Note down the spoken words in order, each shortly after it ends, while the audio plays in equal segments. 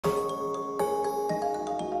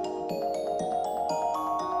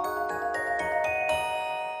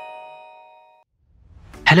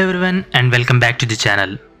Hello everyone and welcome back to the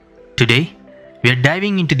channel. Today we are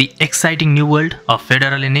diving into the exciting new world of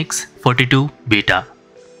Fedora Linux 42 Beta.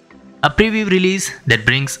 A preview release that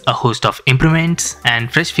brings a host of improvements and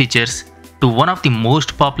fresh features to one of the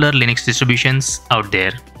most popular Linux distributions out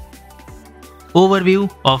there. Overview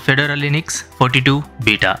of Fedora Linux 42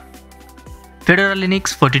 Beta. Fedora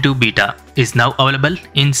Linux 42 Beta is now available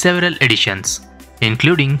in several editions,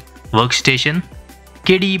 including Workstation,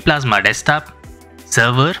 KDE Plasma Desktop,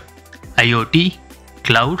 Server, IoT,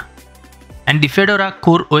 Cloud, and the Fedora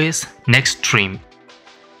Core OS Next Stream.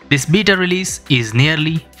 This beta release is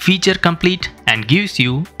nearly feature complete and gives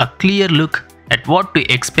you a clear look at what to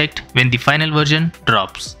expect when the final version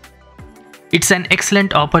drops. It's an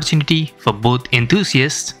excellent opportunity for both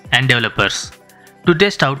enthusiasts and developers to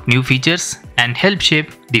test out new features and help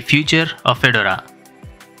shape the future of Fedora.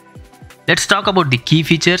 Let's talk about the key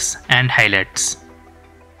features and highlights.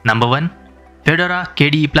 Number 1. Fedora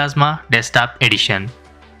KDE Plasma Desktop Edition.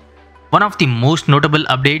 One of the most notable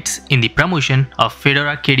updates in the promotion of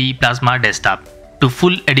Fedora KDE Plasma Desktop to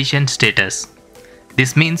full edition status.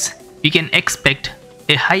 This means you can expect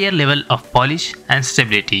a higher level of polish and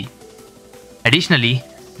stability. Additionally,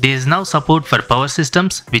 there is now support for power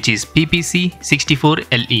systems, which is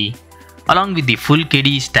PPC64LE, along with the full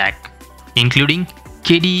KDE stack, including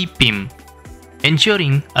KDE PIM,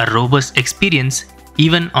 ensuring a robust experience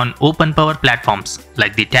even on open power platforms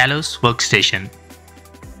like the Talos workstation.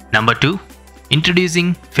 Number 2.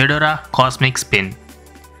 Introducing Fedora Cosmic Spin.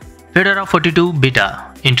 Fedora 42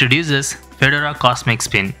 Beta introduces Fedora Cosmic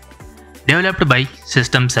Spin, developed by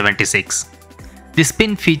System76. The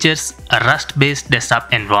Spin features a Rust-based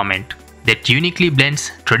desktop environment that uniquely blends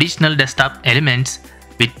traditional desktop elements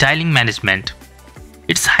with tiling management.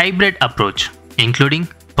 Its hybrid approach, including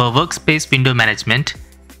per workspace window management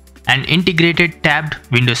and integrated tabbed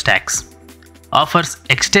window stacks, offers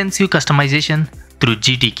extensive customization through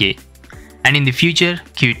GTK and in the future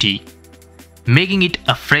Qt, making it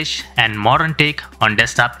a fresh and modern take on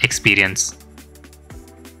desktop experience.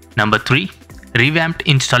 Number 3. Revamped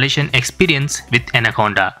installation experience with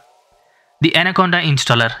Anaconda. The Anaconda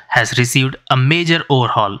installer has received a major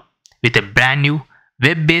overhaul with a brand new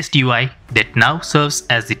web-based UI that now serves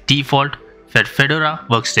as the default for Fedora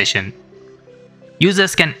workstation.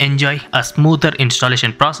 Users can enjoy a smoother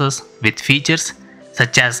installation process with features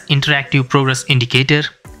such as interactive progress indicator,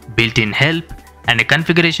 built-in help, and a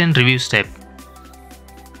configuration review step.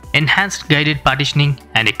 Enhanced guided partitioning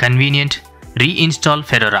and a convenient reinstall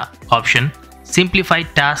Fedora option simplify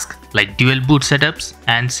tasks like dual boot setups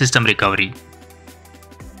and system recovery.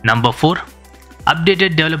 Number 4.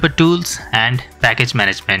 Updated developer tools and package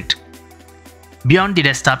management. Beyond the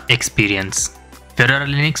desktop experience, Fedora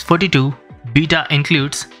Linux 42 Beta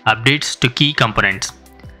includes updates to key components.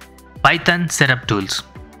 Python setup tools.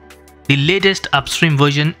 The latest upstream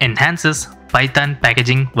version enhances Python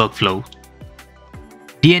packaging workflow.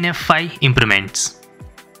 DNF5 improvements.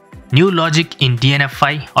 New logic in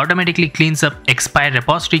DNF5 automatically cleans up expired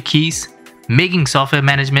repository keys, making software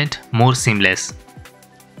management more seamless.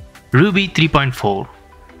 Ruby 3.4.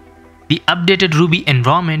 The updated Ruby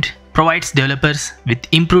environment provides developers with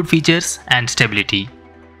improved features and stability,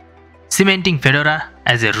 cementing Fedora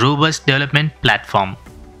as a robust development platform.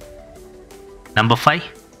 Number 5.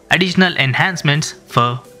 Additional enhancements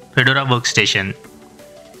for Fedora Workstation.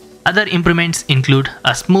 Other improvements include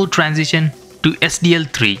a smooth transition to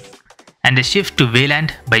SDL3 and a shift to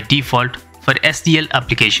Wayland-by-default for SDL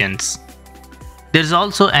applications. There is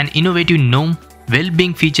also an innovative GNOME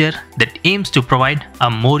well-being feature that aims to provide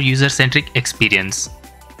a more user-centric experience.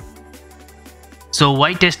 So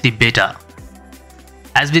why test the beta?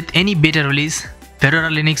 As with any beta release, Fedora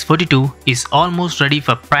Linux 42 is almost ready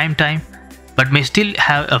for prime time but may still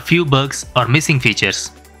have a few bugs or missing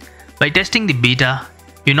features. By testing the beta,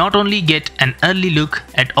 you not only get an early look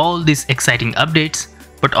at all these exciting updates,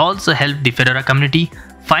 but also help the Fedora community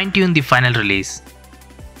fine-tune the final release.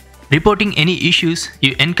 Reporting any issues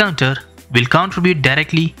you encounter will contribute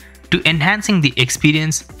directly to enhancing the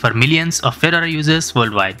experience for millions of Fedora users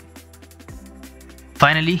worldwide.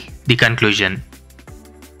 Finally, the conclusion.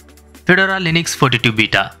 Fedora Linux 42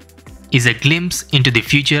 Beta is a glimpse into the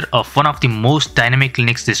future of one of the most dynamic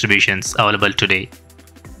Linux distributions available today.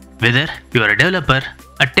 Whether you are a developer,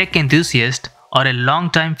 a tech enthusiast, or a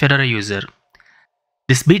long-time Fedora user,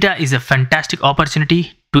 this beta is a fantastic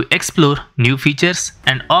opportunity to explore new features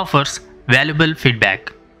and offers valuable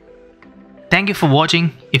feedback. Thank you for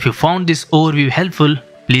watching. If you found this overview helpful,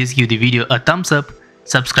 please give the video a thumbs up,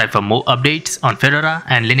 subscribe for more updates on Fedora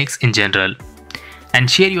and Linux in general, and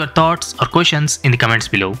share your thoughts or questions in the comments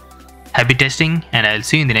below. Happy testing, and I'll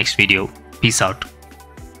see you in the next video. Peace out.